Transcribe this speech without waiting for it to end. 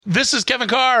This is Kevin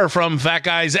Carr from Fat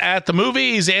Guys at the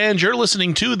Movies, and you're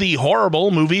listening to the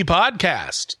Horrible Movie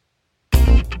Podcast.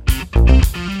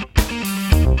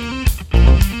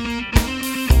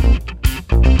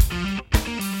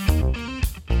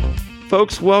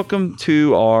 Folks, welcome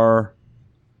to our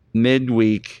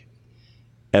midweek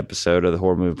episode of the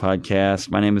Horrible Movie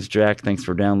Podcast. My name is Jack. Thanks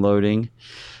for downloading.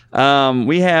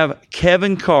 We have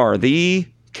Kevin Carr, the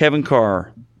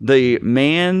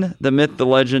man, the myth, the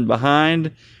legend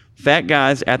behind Fat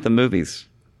Guys at the Movies.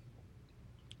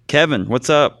 Kevin,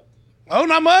 what's up? Oh,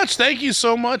 not much. Thank you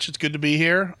so much. It's good to be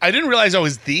here. I didn't realize I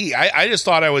was I just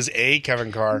thought I was a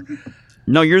Kevin Carr.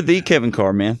 No, you're the Kevin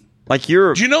Carr, man. Like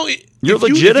you're. Do you know? You're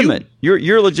legitimate.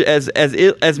 You're legit.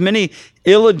 As many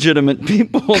illegitimate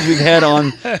people we've had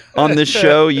on this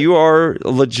show, you are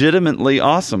legitimately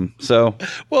awesome. So,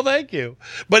 well, thank you.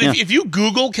 But if you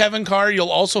Google Kevin Carr,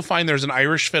 you'll also find there's an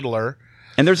Irish fiddler,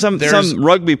 and there's some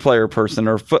rugby player person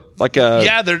or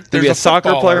there's a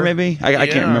soccer player maybe. I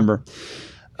can't remember.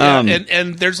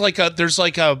 And there's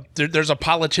a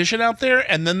politician out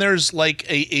there, and then there's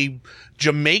like a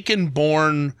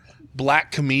Jamaican-born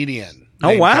black comedian.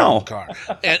 Oh, wow.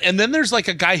 And then there's like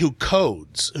a guy who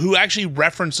codes, who actually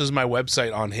references my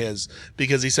website on his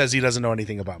because he says he doesn't know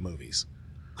anything about movies.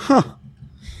 Huh.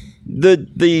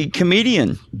 The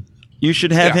comedian, you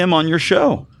should have him on your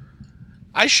show.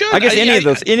 I should. I guess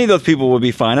any of those people would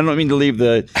be fine. I don't mean to leave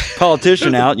the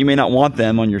politician out. You may not want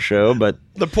them on your show, but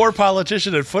the poor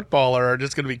politician and footballer are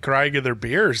just going to be crying in their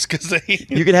beers because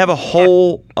you could have a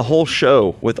whole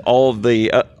show with all of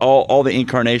the all the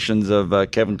incarnations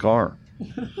of Kevin Carr.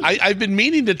 I've been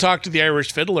meaning to talk to the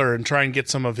Irish fiddler and try and get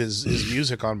some of his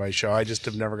music on my show. I just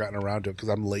have never gotten around to it because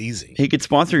I'm lazy. He could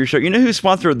sponsor your show. You know who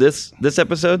sponsored this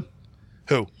episode?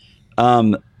 Who?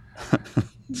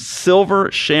 Silver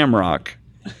Shamrock.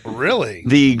 Really?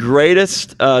 The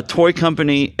greatest toy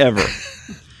company ever.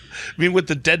 You mean with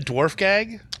the dead dwarf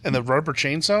gag and the rubber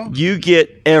chainsaw? You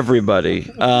get everybody.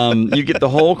 You get the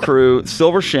whole crew.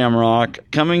 Silver Shamrock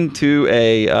coming to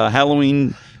a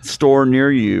Halloween store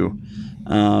near you.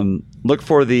 Look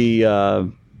for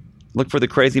the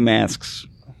crazy masks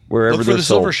wherever look they're for the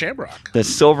sold. Silver Shamrock. The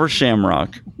Silver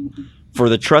Shamrock for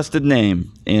the trusted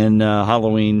name in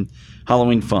Halloween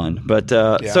fun. But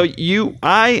so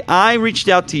I reached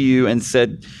out to you and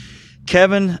said,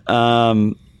 Kevin,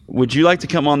 would you like to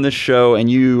come on this show? And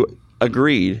you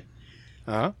agreed.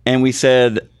 Uh-huh. And we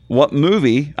said, what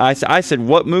movie? I said,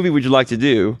 what movie would you like to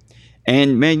do?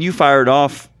 And man, you fired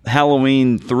off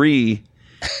Halloween 3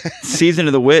 Season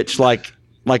of the Witch like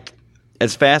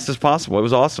as fast as possible. It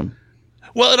was awesome.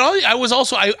 Well,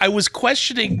 I was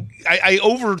questioning. I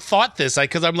overthought this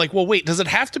because I'm like, well, wait, does it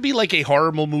have to be like a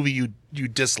horrible movie you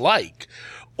dislike,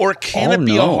 or can it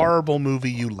be a horrible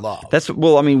movie you love?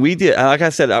 We did. Like I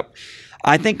said,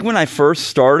 I think when I first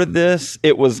started this,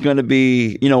 it was going to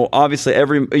be, obviously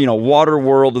every,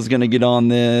 Waterworld is going to get on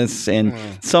this, and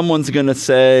someone's going to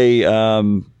say,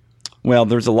 well,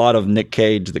 there's a lot of Nick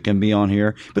Cage that can be on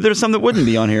here, but there's some that wouldn't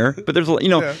be on here. But there's,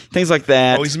 things like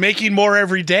that. Oh, he's making more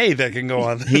every day that can go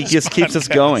on. He just keeps us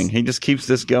going. He just keeps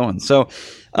this going. So,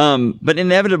 but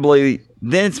inevitably,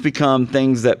 then it's become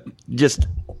things that just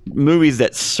movies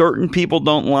that certain people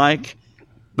don't like,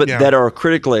 but that are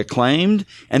critically acclaimed.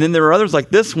 And then there are others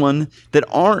like this one that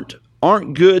aren't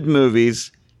good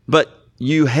movies, but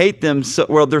you hate them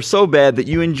they're so bad that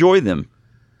you enjoy them.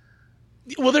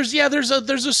 Well, there's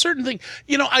a certain thing,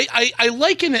 I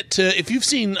liken it to, if you've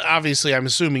seen, obviously, I'm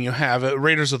assuming you have,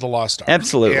 Raiders of the Lost Ark.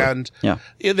 Absolutely. And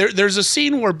there's a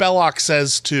scene where Belloc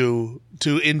says to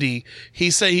Indy, he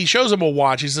shows him a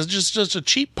watch. He says, just a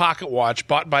cheap pocket watch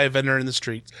bought by a vendor in the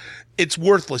streets. It's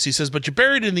worthless. He says, but you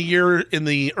bury it in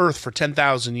the earth for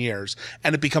 10,000 years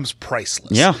and it becomes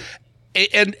priceless. Yeah.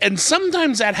 And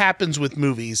sometimes that happens with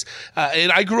movies.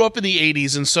 And I grew up in the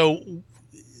 80s, and so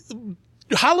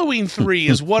Halloween 3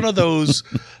 is one of those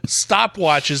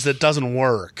stopwatches that doesn't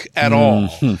work at all.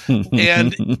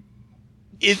 And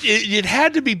it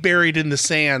had to be buried in the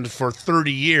sand for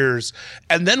 30 years.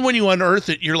 And then when you unearth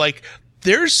it, you're like,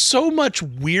 there's so much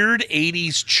weird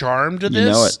 80s charm to this.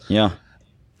 You know it,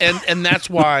 yeah. And that's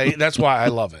why I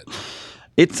love it.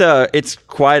 It's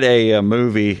quite a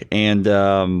movie,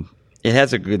 and it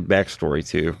has a good backstory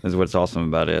too. Is what's awesome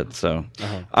about it. So,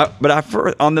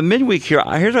 on the midweek here,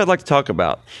 here's what I'd like to talk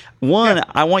about. One,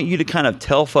 I want you to kind of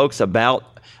tell folks about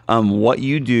what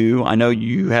you do. I know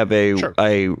you have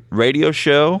a radio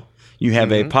show. You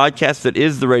have a podcast that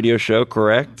is the radio show,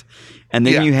 correct? And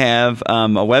then you have a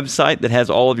website that has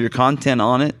all of your content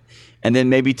on it. And then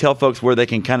maybe tell folks where they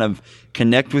can kind of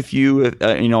connect with you,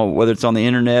 whether it's on the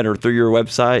internet or through your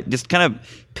website. Just kind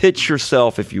of pitch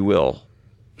yourself, if you will.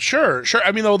 Sure.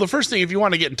 I mean, though, the first thing, if you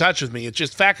want to get in touch with me, it's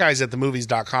just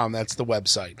fatguysatthemovies.com. That's the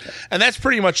website. And that's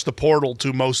pretty much the portal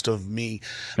to most of me.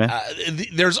 Okay.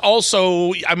 There's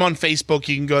also, I'm on Facebook.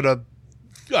 You can go to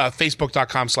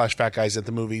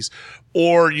facebook.com/fatguysatthemovies,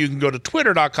 or you can go to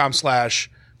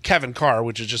twitter.com/Kevin Carr,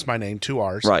 which is just my name, 2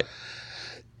 R's. Right.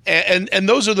 And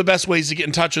those are the best ways to get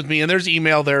in touch with me. And there's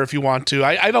email there if you want to.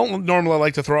 I don't normally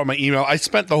like to throw out my email. I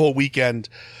spent the whole weekend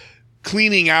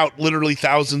cleaning out literally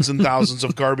thousands and thousands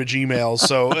of garbage emails.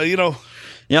 So,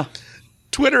 Yeah.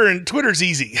 Twitter's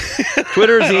easy.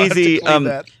 Twitter's easy.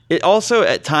 That. It also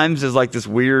at times is like this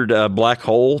weird black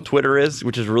hole. Twitter is,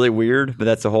 which is really weird, but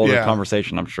that's a whole other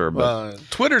conversation, I'm sure. But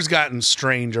Twitter's gotten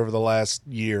strange over the last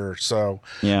year or so.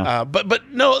 Yeah.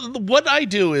 But no, what I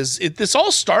do is this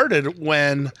all started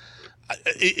when.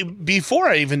 Before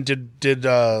I even did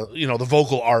the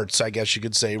vocal arts, I guess you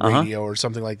could say, radio or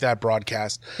something like that,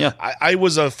 broadcast. Yeah. I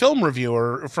was a film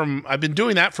reviewer I've been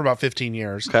doing that for about 15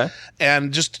 years. Okay.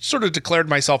 And just sort of declared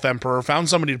myself emperor, found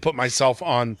somebody to put myself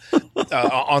on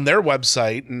their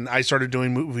website, and I started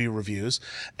doing movie reviews,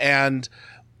 and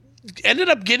ended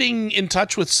up getting in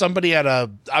touch with somebody at a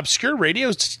obscure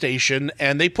radio station,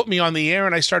 and they put me on the air,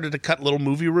 and I started to cut little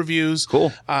movie reviews.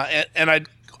 Cool. And I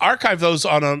archive those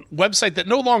on a website that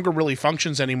no longer really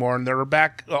functions anymore, and they're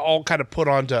back all kind of put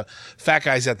onto Fat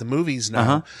Guys at the Movies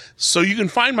now. So you can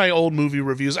find my old movie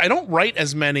reviews. I don't write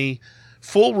as many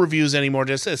full reviews anymore,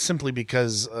 just simply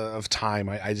because of time.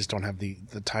 I just don't have the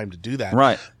time to do that.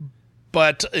 Right.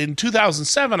 But in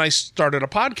 2007, I started a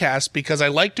podcast because I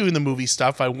like doing the movie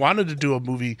stuff. I wanted to do a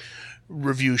movie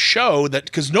review show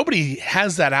because nobody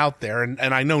has that out there, and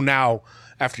I know now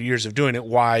after years of doing it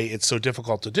why it's so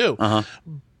difficult to do.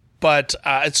 But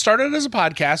it started as a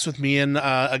podcast with me and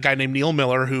a guy named Neil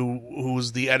Miller, who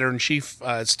was the editor-in-chief,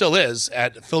 still is,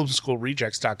 at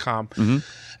filmschoolrejects.com.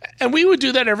 And we would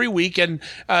do that every week. And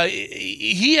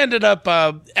he ended up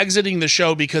exiting the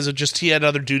show because of he had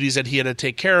other duties that he had to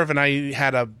take care of. And I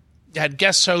had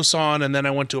guest hosts on, and then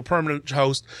I went to a permanent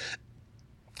host.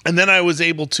 And then I was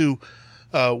able to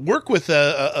work with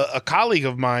a colleague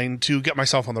of mine to get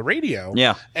myself on the radio.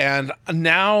 Yeah. And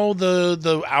now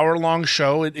the hour-long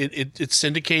show, it's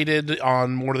syndicated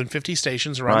on more than 50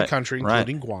 stations around the country,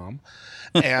 including Guam.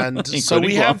 And so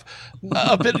we have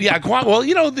a bit, Guam. Well,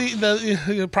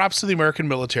 the props to the American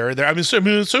military there. I'm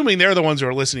assuming they're the ones who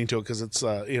are listening to it because it's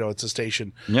it's a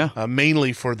station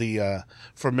mainly for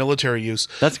for military use.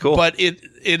 That's cool. But it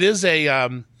is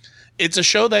it's a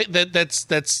show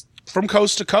that's from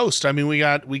coast to coast. I mean,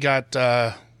 we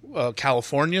got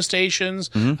California stations.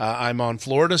 I'm on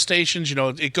Florida stations.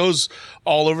 It goes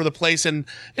all over the place, and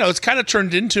it's kind of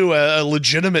turned into a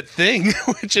legitimate thing,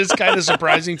 which is kind of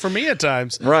surprising for me at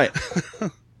times. Right.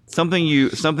 Something you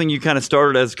kind of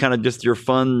started as kind of just your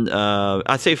fun.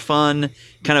 I say fun,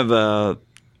 kind of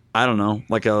I don't know,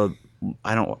 like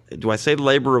do I say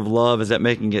labor of love? Is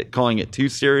that calling it too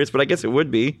serious? But I guess it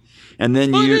would be. And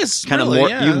then you kind of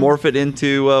you morph it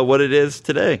into what it is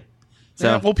today. So,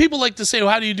 yeah, well, people like to say,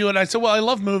 well, how do you do it? I said, well, I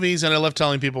love movies and I love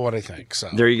telling people what I think. So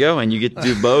there you go. And you get to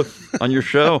do both on your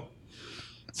show.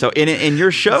 So in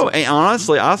your show, and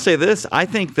honestly, I'll say this. I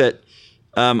think that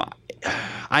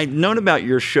I've known about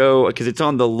your show because it's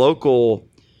on the local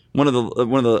one of the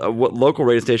local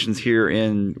radio stations here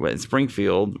in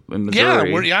Springfield, in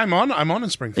Missouri. Yeah, I'm on in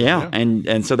Springfield. Yeah.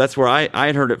 And so that's where I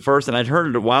had heard it first, and I'd heard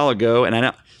it a while ago,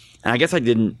 and I guess I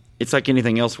didn't. It's like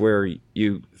anything else where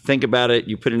you think about it,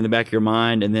 you put it in the back of your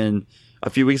mind, and then a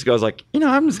few weeks ago I was like,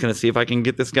 I'm just going to see if I can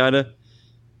get this guy to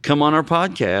come on our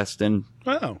podcast, and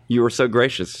you were so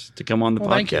gracious to come on the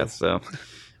podcast. So,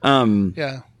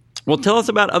 yeah. Well, tell us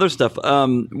about other stuff.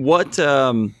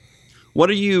 What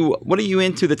are you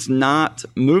into that's not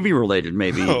movie related?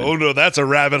 Maybe. Oh no, that's a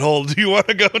rabbit hole. Do you want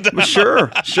to go down?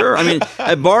 Sure. I mean,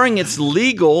 barring it's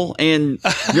legal and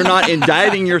you're not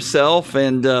indicting yourself,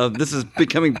 and this is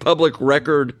becoming public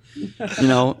record,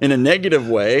 in a negative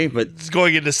way. But it's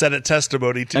going into Senate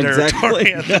testimony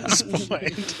territory at this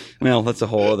point. Well, that's a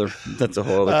whole other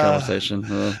conversation.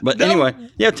 Anyway,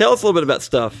 tell us a little bit about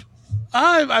stuff.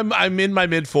 I'm in my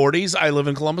mid-40s. I live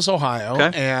in Columbus, Ohio,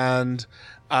 and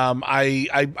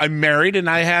I'm married and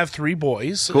I have 3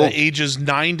 boys, ages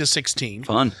 9 to 16.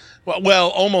 Fun. Well,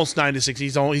 almost 9 to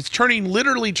 16. He's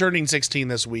literally turning 16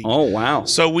 this week. Oh, wow.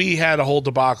 So we had a whole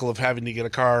debacle of having to get a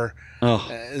car.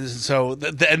 So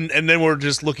and then we're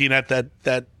just looking at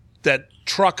that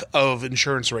truck of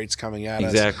insurance rates coming at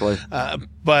us. Exactly.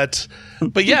 But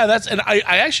yeah, and I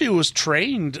actually was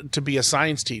trained to be a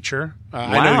science teacher.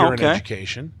 I know you're in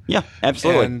education. Yeah,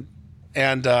 absolutely.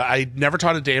 And I never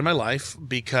taught a day in my life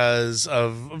because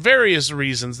of various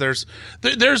reasons. There's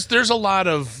a lot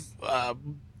of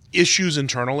issues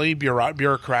internally,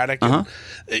 bureaucratic, and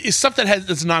it's stuff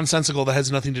that's nonsensical, that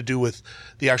has nothing to do with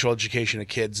the actual education of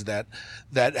kids that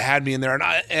had me in there.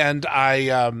 And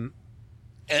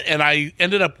I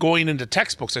ended up going into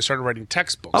textbooks. I started writing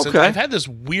textbooks. Okay. And I've had this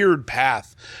weird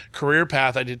career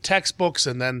path. I did textbooks,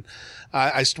 and then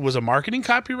I was a marketing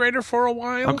copywriter for a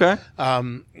while. Okay.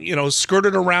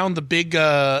 Skirted around the big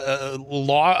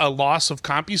loss of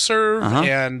CompuServe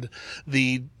and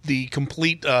the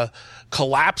complete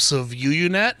collapse of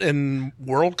UUNet and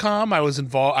WorldCom. I was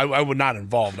involved. I was not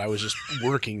involved. I was just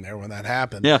working there when that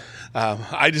happened. Yeah.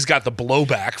 I just got the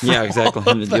blowback from exactly. all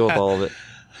of To deal with that. all of it.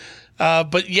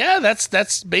 But yeah,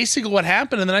 that's basically what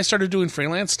happened. And then I started doing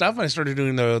freelance stuff. And I started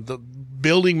doing the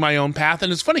building my own path.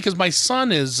 And it's funny because my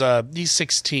son is he's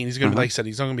 16. He's going to be, like I said,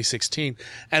 he's going to be 16.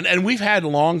 And we've had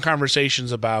long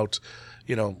conversations about,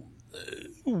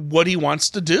 what he wants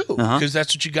to do, because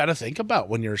that's what you got to think about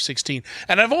when you're 16.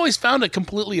 And I've always found it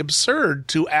completely absurd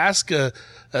to ask a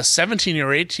 17 or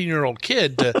 18-year-old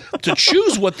kid to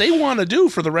choose what they want to do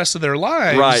for the rest of their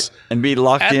lives. Right. And be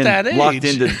locked at that age. locked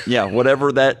into,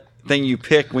 whatever that thing you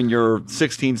pick when you're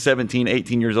 16, 17,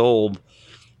 18 years old.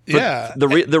 But the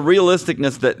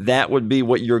realisticness that would be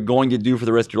what you're going to do for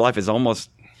the rest of your life is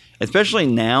almost, especially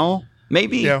now,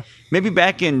 maybe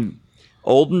back in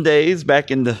olden days, back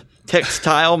in the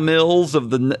textile mills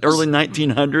of the early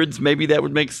 1900s, maybe that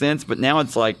would make sense. But now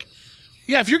it's like,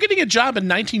 if you're getting a job in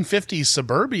 1950s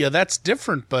suburbia, that's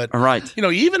different. But right.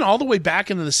 Even all the way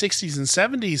back into the 60s and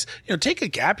 70s, take a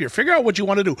gap year, figure out what you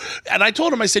want to do. And I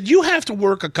told him, I said, you have to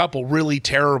work a couple really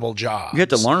terrible jobs. You have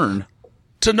to learn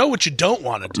to know what you don't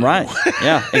want to do. Right.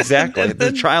 Yeah, exactly.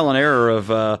 The trial and error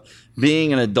of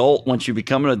being an adult once you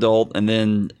become an adult, and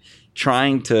then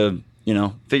trying to,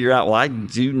 figure out, well, I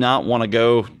do not want to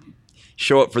go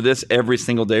show up for this every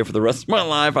single day for the rest of my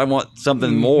life. I want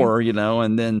something more,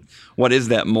 and then what is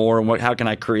that more, and how can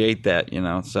I create that,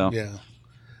 so. Yeah.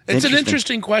 It's an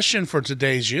interesting question for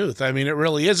today's youth. I mean, it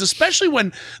really is, especially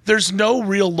when there's no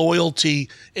real loyalty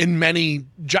in many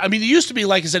jobs. I mean, it used to be,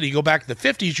 like I said, you go back to the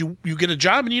 50s, you get a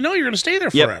job and you're going to stay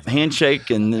there forever. Handshake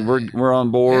and we're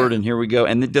on board and here we go.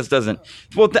 And it just doesn't.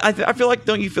 Well, I feel like,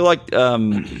 don't you feel like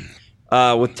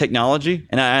with technology,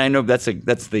 and I know that's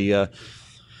the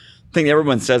thing that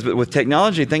everyone says, but with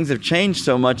technology, things have changed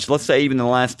so much. Let's say even in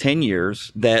the last 10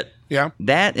 years that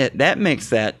makes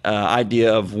that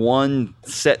idea of one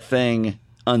set thing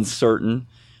uncertain.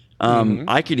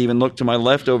 I could even look to my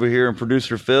left over here and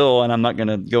producer Phil, and I'm not going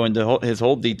to go into his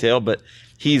whole detail, but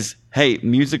he's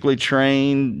musically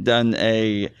trained, been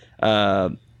a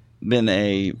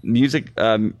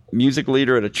music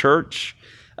leader at a church.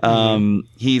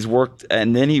 He's worked,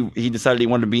 and then he decided he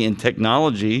wanted to be in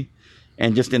technology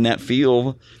and just in that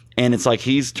field. And it's like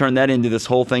he's turned that into this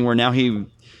whole thing where now he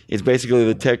is basically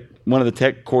one of the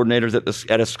tech coordinators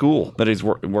at a school that he's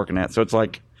working at. So it's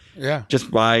like, just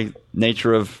by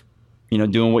nature of,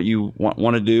 doing what you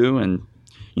want to do, and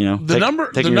the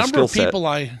number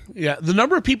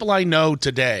of people I know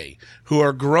today who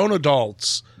are grown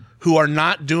adults who are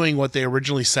not doing what they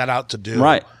originally set out to do,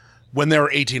 right, when they were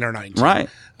 18 or 19, right,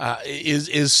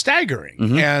 is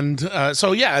staggering. And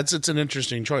so it's an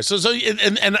interesting choice. So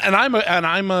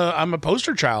I'm a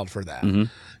poster child for that.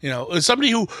 As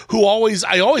somebody who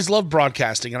I always loved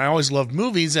broadcasting, and I always loved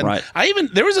movies, and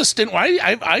there was a stint where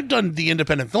I've done the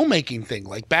independent filmmaking thing,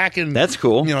 like back in, that's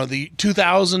cool, the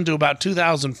 2000 to about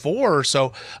 2004 or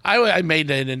so. I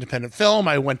made an independent film.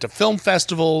 I went to film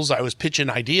festivals. I was pitching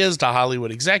ideas to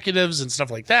Hollywood executives and stuff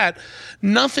like that.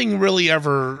 Nothing really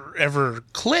ever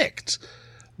clicked,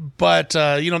 but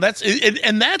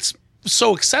that's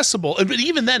so accessible. But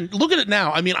even then, look at it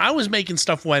now. I mean, I was making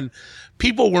stuff when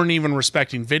people weren't even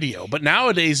respecting video, but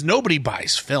nowadays nobody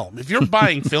buys film. If you're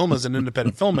buying film as an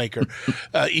independent filmmaker,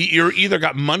 you're either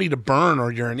got money to burn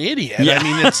or you're an idiot. Yeah. I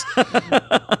mean, it's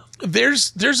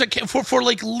there's for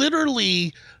like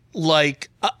literally like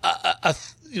a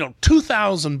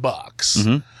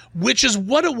 $2,000, which is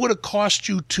what it would have cost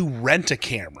you to rent a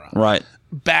camera, right,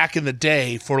 back in the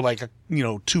day for like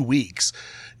 2 weeks.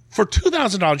 For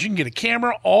 $2,000, you can get a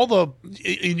camera.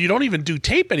 You don't even do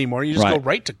tape anymore. You just go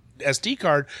right to SD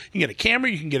card. You can get a camera.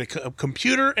 You can get a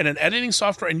computer and an editing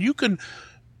software, and you can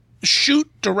shoot,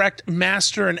 direct,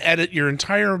 master, and edit your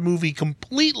entire movie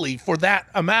completely for that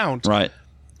amount. Right.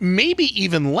 Maybe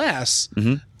even less.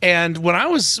 And when I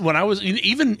was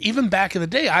even back in the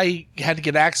day, I had to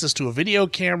get access to a video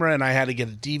camera, and I had to get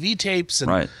a DV tapes,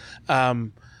 and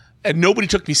and nobody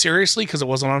took me seriously because it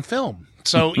wasn't on film.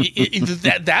 So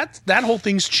that whole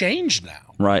thing's changed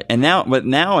now. Right. And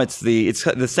now it's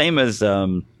the same as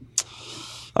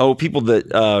people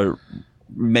that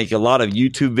make a lot of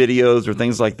YouTube videos or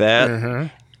things like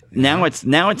that. Now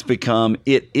it's become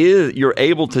you're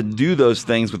able to do those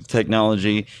things with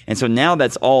technology, and so now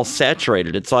that's all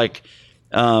saturated. It's like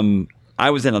I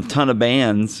was in a ton of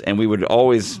bands, and we would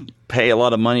always pay a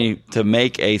lot of money to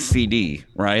make a CD,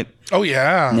 right? Oh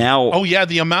yeah.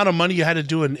 The amount of money you had to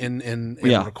do in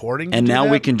recording, and now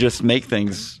we can just make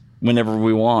things whenever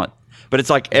we want. But it's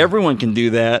like everyone can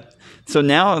do that. So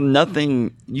now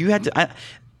you have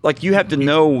to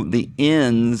know the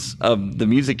ends of the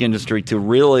music industry to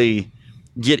really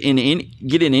get in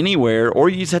anywhere, or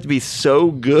you just have to be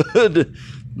so good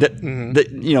that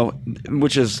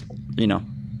which is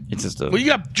it's just well, you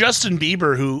got Justin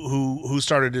Bieber who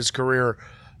started his career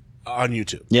on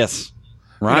YouTube. Yes.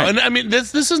 Right. And I mean,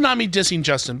 this is not me dissing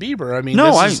Justin Bieber. I mean,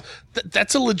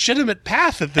 that's a legitimate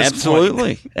path at this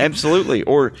point. Absolutely.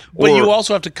 But you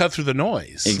also have to cut through the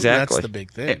noise. Exactly. That's the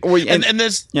big thing. Go ahead.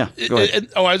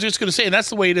 I was just going to say, and that's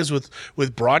the way it is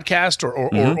with broadcast or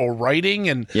writing.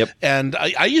 And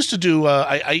I used to do.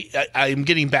 I'm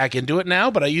getting back into it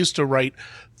now, but I used to write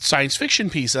science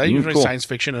fiction pieces. I used to write science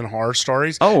fiction and horror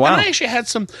stories. Oh, wow. And I actually had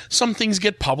some things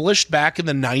get published back in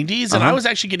the 90s, and I was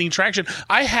actually getting traction.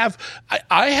 I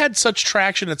had such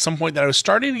traction at some point that I was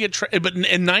starting to get but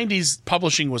in 90s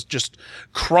publishing was just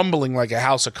crumbling like a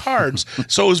house of cards.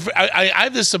 So it was I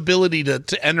have this ability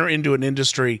to enter into an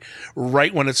industry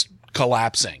right when it's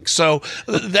collapsing. So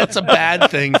that's a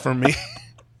bad thing for me.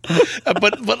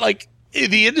 but like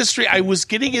the industry, I was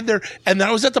getting in there, and then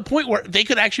I was at the point where they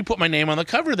could actually put my name on the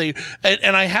cover.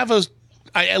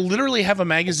 I literally have a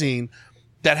magazine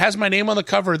that has my name on the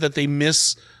cover that they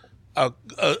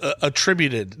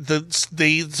attributed.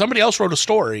 Somebody else wrote a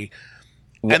story,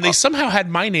 and they somehow had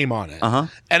my name on it,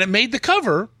 and it made the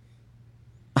cover.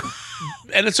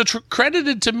 And it's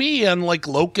credited to me on like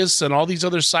Locus and all these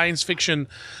other science fiction.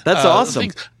 That's awesome.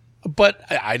 Things. But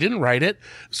I didn't write it.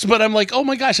 But I'm like, oh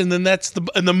my gosh. And then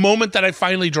the moment that I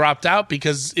finally dropped out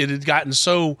because it had gotten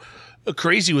so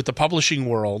crazy with the publishing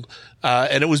world.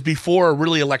 And it was before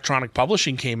really electronic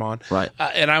publishing came on. Right.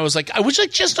 And I was like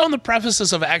just on the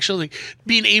prefaces of actually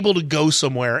being able to go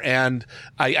somewhere. And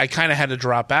I kind of had to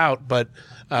drop out. But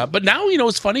now,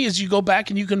 what's funny is you go back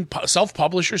and you can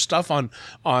self-publish your stuff on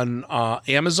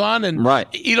Amazon, and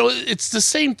it's the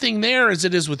same thing there as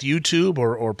it is with YouTube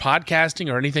or podcasting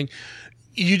or anything.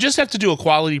 You just have to do a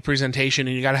quality presentation,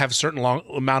 and you got to have a certain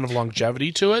amount of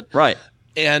longevity to it, right?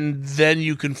 And then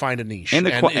you can find a niche, and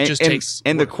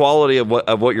the quality of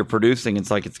what you're producing.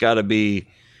 It's like it's got to be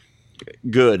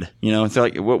good, It's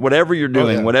like whatever you're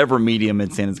doing, whatever medium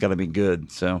it's in, it's got to be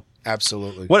good. So.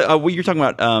 Absolutely. What you're talking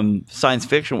about science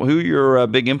fiction? Who are your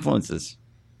big influences?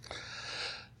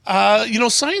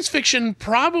 Science fiction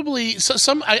probably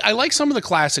some. I like some of the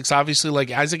classics, obviously, like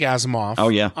Isaac Asimov. Oh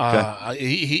yeah.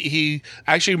 He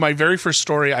actually my very first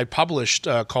story I published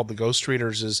called The Ghost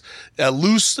Readers is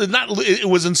loose. It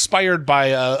was inspired by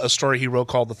a story he wrote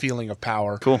called The Feeling of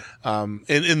Power. Cool.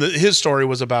 His story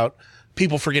was about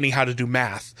people forgetting how to do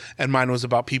math, and mine was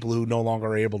about people who no longer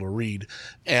are able to read.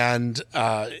 And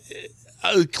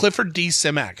Clifford D.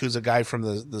 Simak, who's a guy from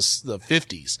the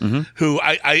 50s, who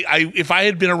I if I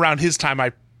had been around his time,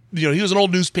 he was an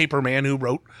old newspaper man who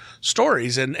wrote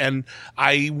stories, and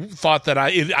I thought that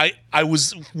I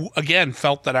was again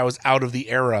felt that I was out of the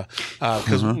era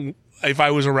because if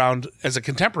I was around as a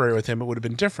contemporary with him, it would have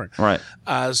been different. Right.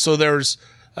 So those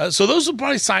are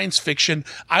probably science fiction.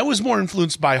 I was more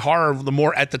influenced by horror, the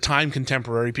more at the time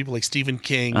contemporary people like Stephen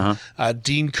King,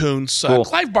 Dean Koontz,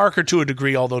 Clive Barker to a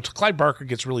degree, although Clive Barker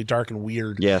gets really dark and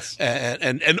weird, yes,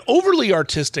 and overly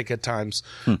artistic at times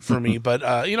for me. But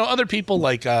other people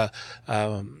like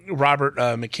Robert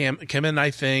McKimmon,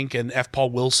 I think, and F.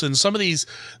 Paul Wilson. Some of these,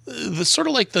 sort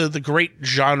of like the great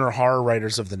genre horror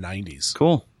writers of the 90s.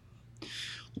 Cool.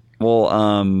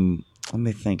 Well, let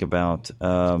me think about.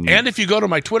 And if you go to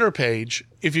my Twitter page,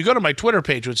 which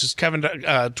is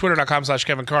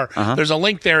twitter.com/Kevin Carr, there's a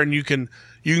link there, and you can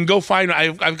go find.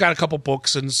 I've got a couple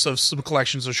books and some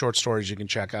collections of short stories you can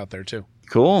check out there too.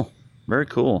 Cool, very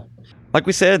cool. Like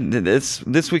we said,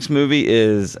 this week's movie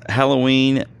is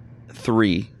Halloween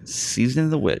 3: Season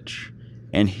of the Witch,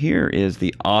 and here is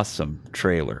the awesome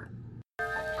trailer.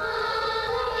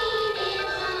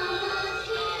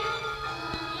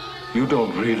 You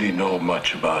don't really know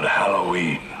much about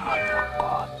Halloween.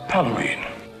 Halloween.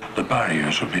 The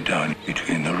barriers will be down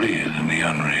between the real and the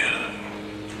unreal.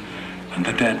 And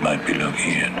the dead might be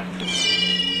looking in.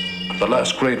 The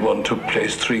last great one took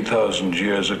place 3,000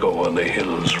 years ago when the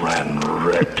hills ran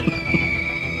red.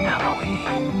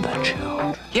 Halloween, the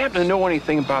children. You happen to know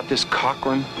anything about this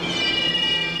Cochrane?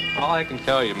 All I can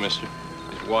tell you, mister,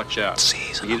 is Watch out.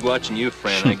 He's watching you,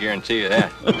 friend. I guarantee you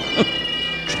that.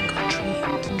 Trick or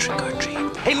treat, trick or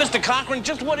treat. Hey, Mr. Cochran,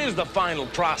 just what is the final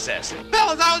process?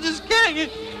 Fellas, I was just kidding.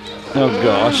 Oh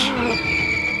gosh.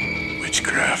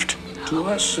 Witchcraft. To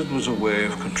us, it was a way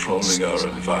of controlling our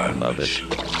environment. Love it.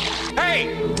 Hey!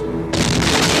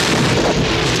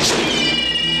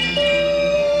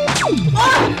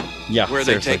 Yeah. Where are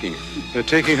they seriously. taking her? They're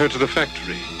taking her to the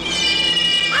factory.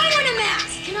 I want a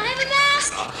mask. Can I have a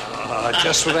mask?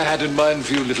 Just what I had in mind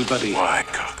for you, little buddy. Why,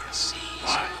 Cocker?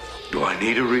 Why? Do I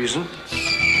need a reason?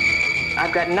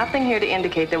 I've got nothing here to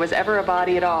indicate there was ever a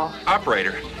body at all.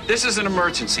 Operator, this is an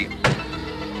emergency.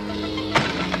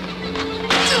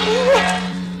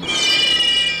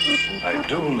 I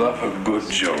do love a good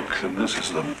joke, and this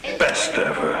is the best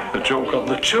ever. A joke on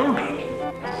the children.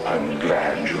 I'm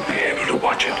glad you'll be able to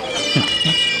watch it.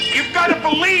 You've got to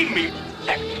believe me!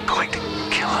 They're going to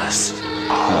kill us.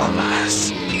 All of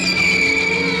us.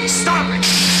 Stop it!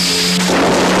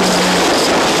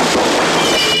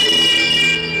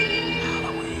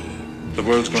 The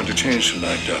world's going to change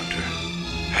tonight, Doctor.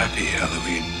 Happy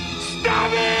Halloween.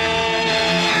 Stop it!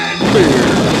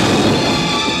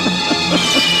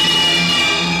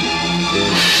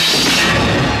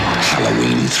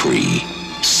 Halloween 3,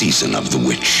 Season of the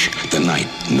Witch, the night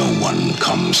no one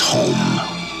comes home.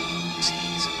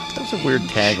 That was a weird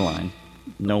tagline.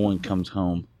 No one comes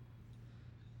home.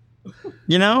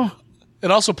 You know?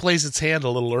 It also plays its hand a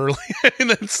little early. And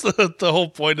that's the whole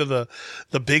point of the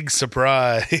big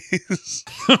surprise.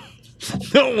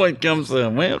 No one comes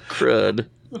home. Well, crud.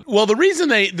 Well, the reason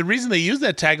they use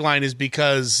that tagline is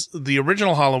because the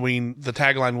original Halloween, the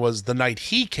tagline was "The night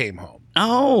he came home."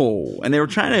 Oh, and they were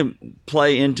trying to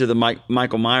play into the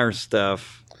Michael Myers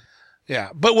stuff.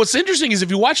 Yeah, but what's interesting is if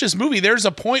you watch this movie, there's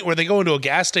a point where they go into a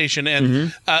gas station,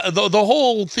 and the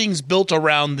whole thing's built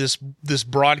around this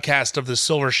broadcast of the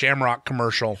Silver Shamrock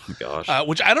commercial. Gosh.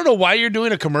 Which I don't know why you're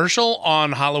doing a commercial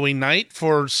on Halloween night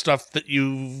for stuff that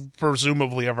you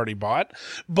presumably have already bought,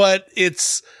 but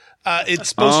it's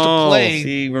supposed to play.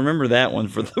 See, remember that one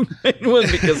for the main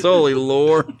one because holy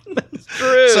Lord, that's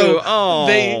true. So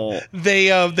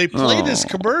they play this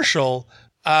commercial,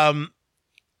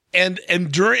 and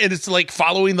it's like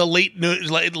following the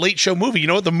late show movie. You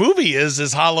know what the movie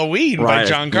is Halloween by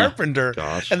John Carpenter,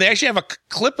 and they actually have a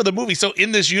clip of the movie. So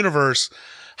in this universe,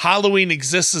 Halloween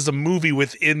exists as a movie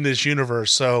within this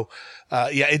universe. So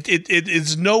it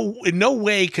is in no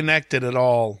way connected at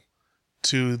all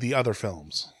to the other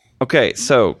films. Okay,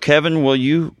 so Kevin, will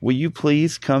you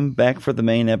please come back for the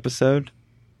main episode?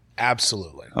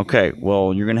 Absolutely. Okay,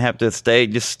 well, you're gonna have to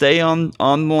stay on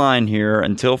the line here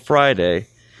until Friday,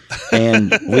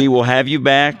 and we will have you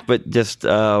back. But just we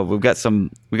got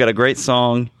a great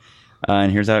song,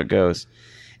 and here's how it goes.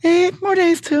 8 more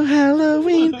days till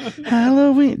Halloween,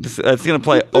 Halloween. That's gonna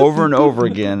play over and over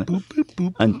again. Boop boop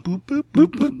boop And boop boop boop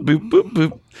boop. boop boop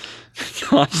boop.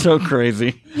 Gosh, so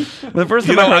crazy. The first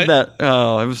time I heard that,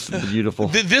 it was beautiful.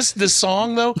 This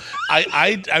song though,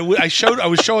 I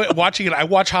was watching it. I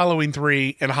watch Halloween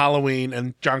 3 and Halloween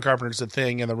and John Carpenter's The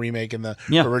Thing and the remake and the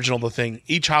original The Thing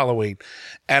each Halloween,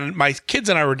 and my kids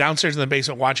and I were downstairs in the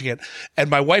basement watching it, and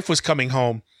my wife was coming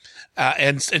home.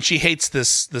 And she hates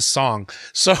this song.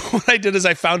 So what I did is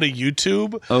I found a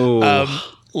YouTube,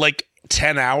 like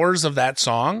 10 hours of that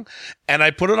song, and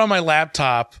I put it on my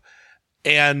laptop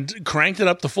and cranked it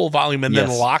up to full volume and then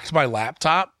locked my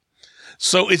laptop.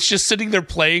 So it's just sitting there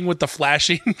playing with the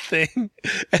flashing thing,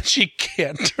 and she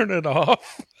can't turn it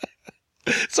off.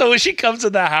 So when she comes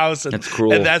in the house, and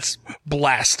that's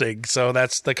blasting. So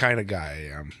that's the kind of guy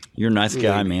I am. You're a nice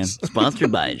guy, man.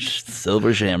 Sponsored by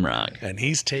Silver Shamrock. And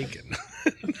he's taken.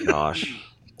 Gosh.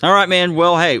 All right, man.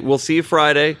 Well, hey, we'll see you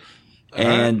Friday.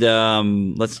 And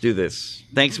let's do this.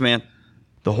 Thanks, man.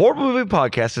 The Horrible Movie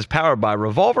Podcast is powered by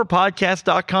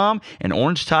RevolverPodcast.com and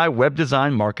Orange Tie Web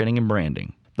Design Marketing and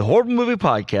Branding. The Horrible Movie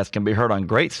Podcast can be heard on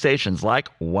great stations like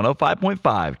 105.5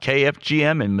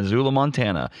 KFGM in Missoula,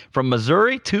 Montana, from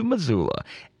Missouri to Missoula,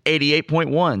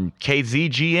 88.1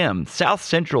 KZGM, South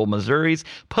Central Missouri's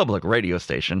public radio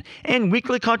station, and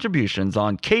weekly contributions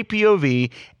on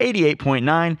KPOV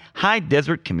 88.9 High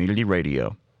Desert Community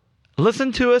Radio.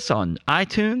 Listen to us on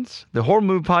iTunes,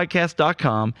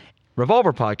 thehorrormoviepodcast.com,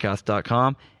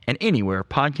 revolverpodcast.com, and anywhere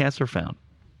podcasts are found.